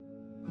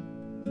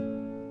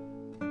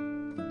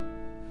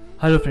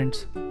Hello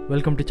friends,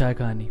 welcome to Chai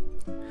Kahani.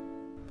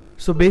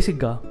 So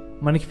బేసిక్గా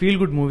మనకి feel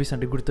good movies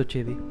అంటే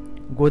గుర్తొచ్చేది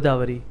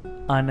గోదావరి,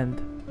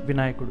 ఆనంద్,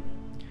 వినాయకుడు.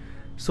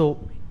 సో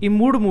ఈ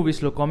మూడు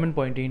మూవీస్లో కామన్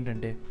పాయింట్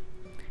ఏంటంటే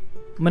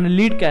మన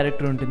లీడ్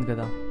క్యారెక్టర్ ఉంటుంది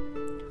కదా.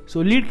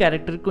 సో లీడ్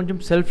క్యారెక్టర్ కొంచెం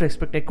సెల్ఫ్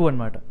రెస్పెక్ట్ ఎక్కువ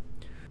అనమాట.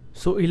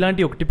 సో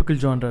ఇలాంటి ఒక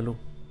టిపికల్ జానరాలు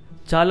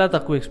చాలా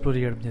తక్కువ ఎక్స్ప్లోర్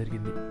చేయడం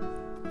జరిగింది.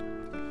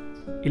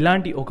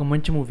 ఇలాంటి ఒక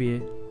మంచి మూవీయే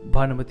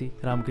భానుమతి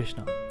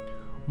రామకృష్ణ.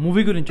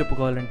 మూవీ గురించి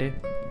చెప్పుకోవాలంటే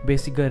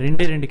బేసిక్గా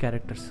రెండు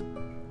characters.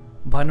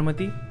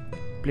 Bhanumathi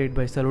played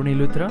by Saloni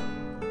Luthra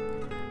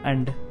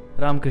and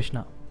Ramakrishna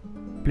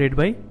played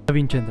by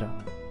Naveen Chandra.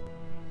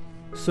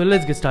 So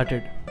let's get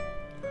started.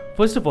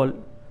 First of all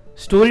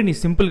స్టోరీని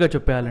సింపుల్గా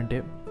చెప్పేయాలంటే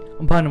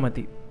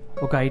భానుమతి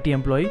ఒక ఐటీ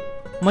ఎంప్లాయీ,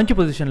 మంచి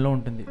పొజిషన్లో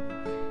ఉంటుంది.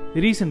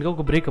 రీసెంట్గా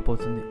ఒక బ్రేకప్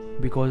అవుతుంది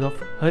because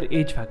of her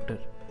age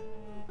factor.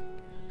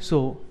 So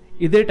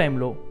ఇదే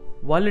టైంలో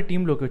వాళ్ళ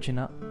టీంలోకి వచ్చిన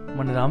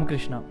మన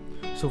రామకృష్ణ.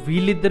 సో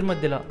వీళ్ళిద్దరి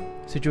మధ్యలో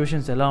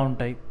సిచ్యువేషన్స్ ఎలా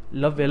ఉంటాయి,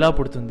 లవ్ ఎలా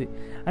పుడుతుంది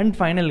అండ్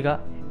ఫైనల్గా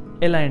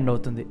ఎలా ఎండ్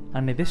అవుతుంది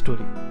అనేది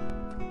స్టోరీ.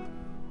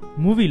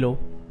 మూవీలో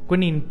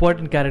కొన్ని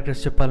ఇంపార్టెంట్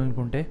క్యారెక్టర్స్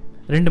చెప్పాలనుకుంటే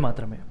రెండు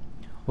మాత్రమే.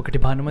 ఒకటి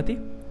భానుమతి,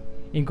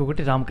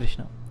 ఇంకొకటి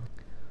Ramakrishna.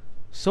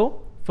 So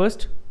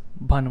first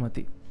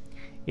Bhanumathi,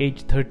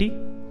 age 30.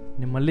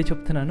 నేను మళ్ళీ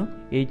చెప్తున్నాను,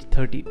 ఏజ్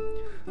 30.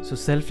 సో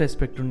సెల్ఫ్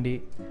రెస్పెక్ట్ ఉండి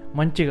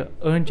మంచిగా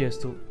ఎర్న్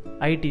చేస్తూ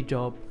ఐటీ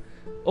జాబ్.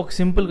 ఒక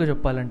సింపుల్గా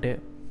చెప్పాలంటే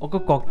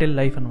ఒక కాక్టైల్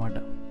లైఫ్ అనమాట.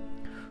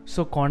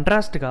 సో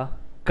కాంట్రాస్ట్గా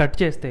కట్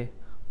చేస్తే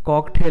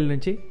కాక్టైల్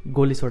నుంచి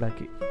గోలీ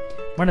సోడాకి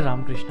మన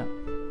రామకృష్ణ,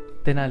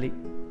 తెనాలి,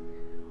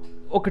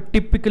 ఒక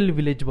typical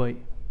village boy.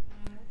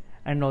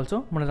 And also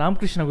మన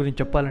రామకృష్ణ గురించి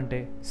చెప్పాలంటే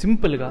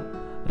సింపుల్గా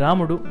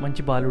రాముడు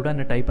మంచి బాలుడు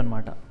అనే టైప్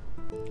అనమాట.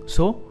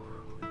 సో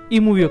ఈ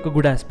మూవీ యొక్క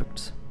గుడ్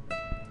ఆస్పెక్ట్స్,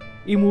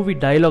 ఈ మూవీ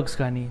డైలాగ్స్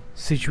కానీ,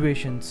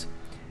 సిచ్యువేషన్స్,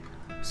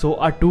 సో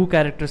ఆ టూ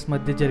క్యారెక్టర్స్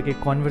మధ్య జరిగే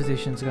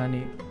కాన్వర్జేషన్స్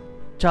కానీ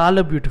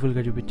చాలా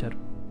బ్యూటిఫుల్గా చూపించారు.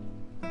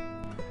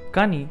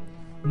 కానీ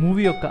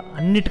మూవీ యొక్క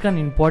అన్నిటికన్నా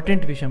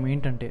ఇంపార్టెంట్ విషయం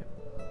ఏంటంటే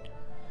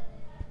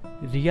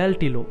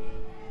రియాలిటీలో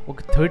ఒక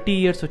 30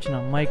 years వచ్చిన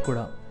అమ్మాయికి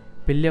కూడా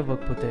పెళ్ళి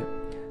అవ్వకపోతే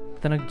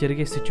తనకు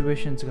జరిగే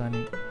సిచ్యువేషన్స్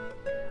కానీ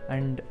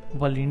అండ్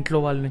వాళ్ళ ఇంట్లో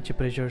వాళ్ళ నుంచి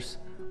ప్రెషర్స్,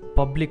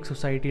 పబ్లిక్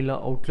సొసైటీలో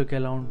అవుట్లుక్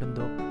ఎలా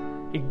ఉంటుందో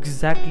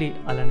ఎగ్జాక్ట్లీ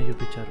అలానే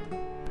చూపించారు.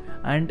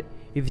 అండ్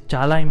ఇది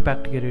చాలా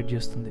ఇంపాక్ట్ క్రియేట్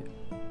చేస్తుంది.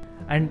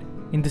 And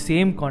in the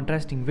same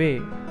contrasting వే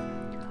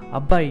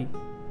అబ్బాయి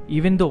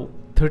ఈవెన్ దో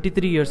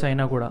 33 years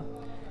అయినా కూడా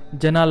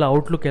జనాల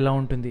అవుట్లుక్ ఎలా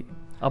ఉంటుంది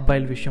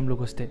అబ్బాయిల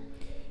విషయంలోకి వస్తే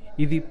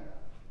ఇది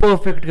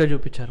పర్ఫెక్ట్గా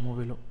చూపించారు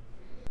మూవీలో.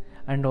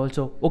 అండ్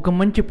ఆల్సో ఒక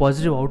మంచి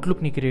పాజిటివ్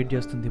అవుట్లుక్ని క్రియేట్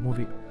చేస్తుంది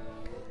మూవీ.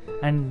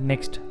 అండ్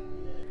నెక్స్ట్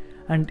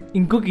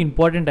ఇంకొక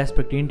ఇంపార్టెంట్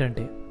ఆస్పెక్ట్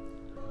ఏంటంటే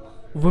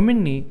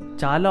ఉమెన్ని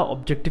చాలా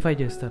ఆబ్జెక్టిఫై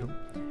చేస్తారు.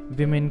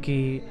 విమెన్కి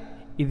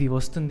ఇది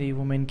వస్తుంది,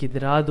 ఉమెన్కి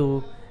ఇది రాదు,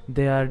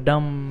 they are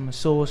dumb,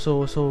 so so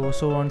so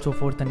so and so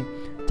fourth అని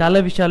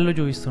చాలా విషయాల్లో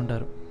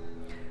చూపిస్తుంటారు.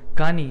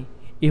 కానీ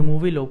ఈ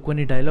మూవీలో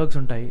కొన్ని డైలాగ్స్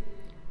ఉంటాయి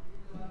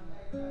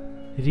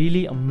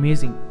రియలీ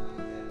అమేజింగ్.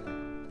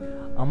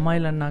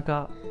 అమ్మాయిలు అన్నాక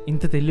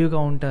ఇంత తెలివిగా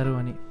ఉంటారు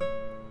అని.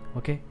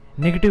 ఓకే,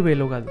 నెగిటివ్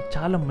వేలో కాదు,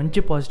 చాలా మంచి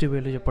పాజిటివ్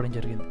వేలో చెప్పడం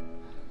జరిగింది.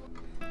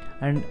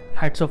 And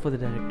hats off for the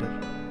director.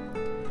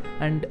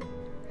 And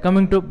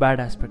coming to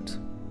bad aspects,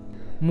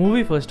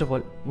 movie first of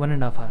all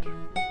 1.5 hours.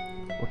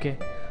 Okay,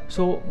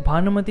 so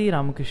Bhanumathi,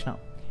 Ramakrishna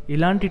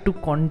ఇలాంటి టూ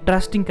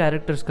కాంట్రాస్టింగ్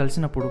క్యారెక్టర్స్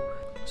కలిసినప్పుడు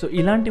సో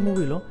ఇలాంటి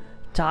మూవీలో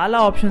చాలా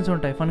ఆప్షన్స్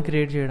ఉంటాయి ఫన్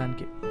క్రియేట్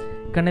చేయడానికి,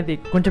 కానీ అది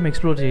కొంచెం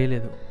ఎక్స్ప్లోర్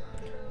చేయలేదు.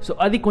 సో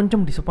అది కొంచెం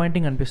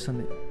డిసప్పాయింటింగ్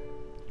అనిపిస్తుంది.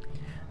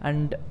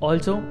 And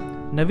also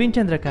Naveen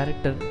Chandra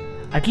character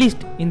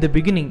at least in the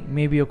beginning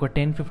maybe ఒక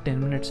 10-15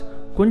 minutes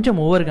కొంచెం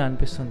ఓవర్గా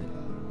అనిపిస్తుంది.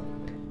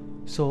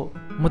 సో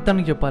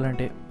మొత్తానికి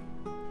చెప్పాలంటే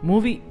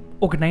మూవీ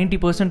ఒక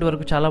 90%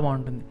 వరకు చాలా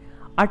బాగుంటుంది.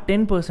 ఆ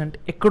 10%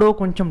 ఎక్కడో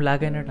కొంచెం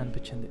లాగ్ అయినట్టు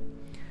అనిపించింది.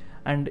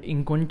 అండ్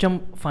ఇంకొంచెం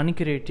ఫన్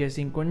క్రియేట్ చేసి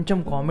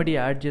ఇంకొంచెం కామెడీ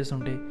యాడ్ చేసి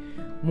ఉంటే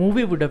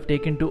movie would have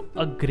taken to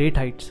a great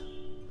heights.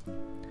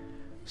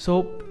 So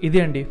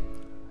ఇదే అండి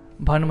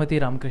భానుమతి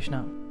రామకృష్ణ.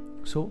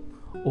 సో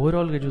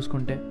ఓవరాల్గా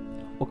చూసుకుంటే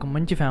ఒక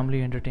మంచి family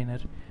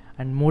entertainer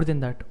and more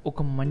than that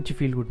ఒక మంచి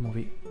ఫీల్ గుడ్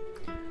మూవీ.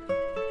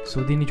 సో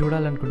దీన్ని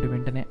చూడాలనుకుంటే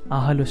వెంటనే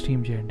ఆహాలో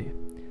స్ట్రీమ్ చేయండి.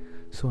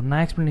 సో నా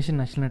ఎక్స్ప్లెనేషన్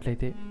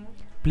నచ్చినట్లయితే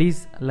please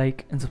like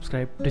and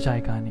subscribe to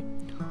Chai Kahani.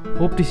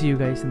 Hope to see you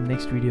guys in the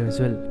next video as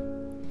well.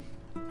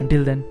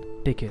 Until then,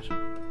 take care.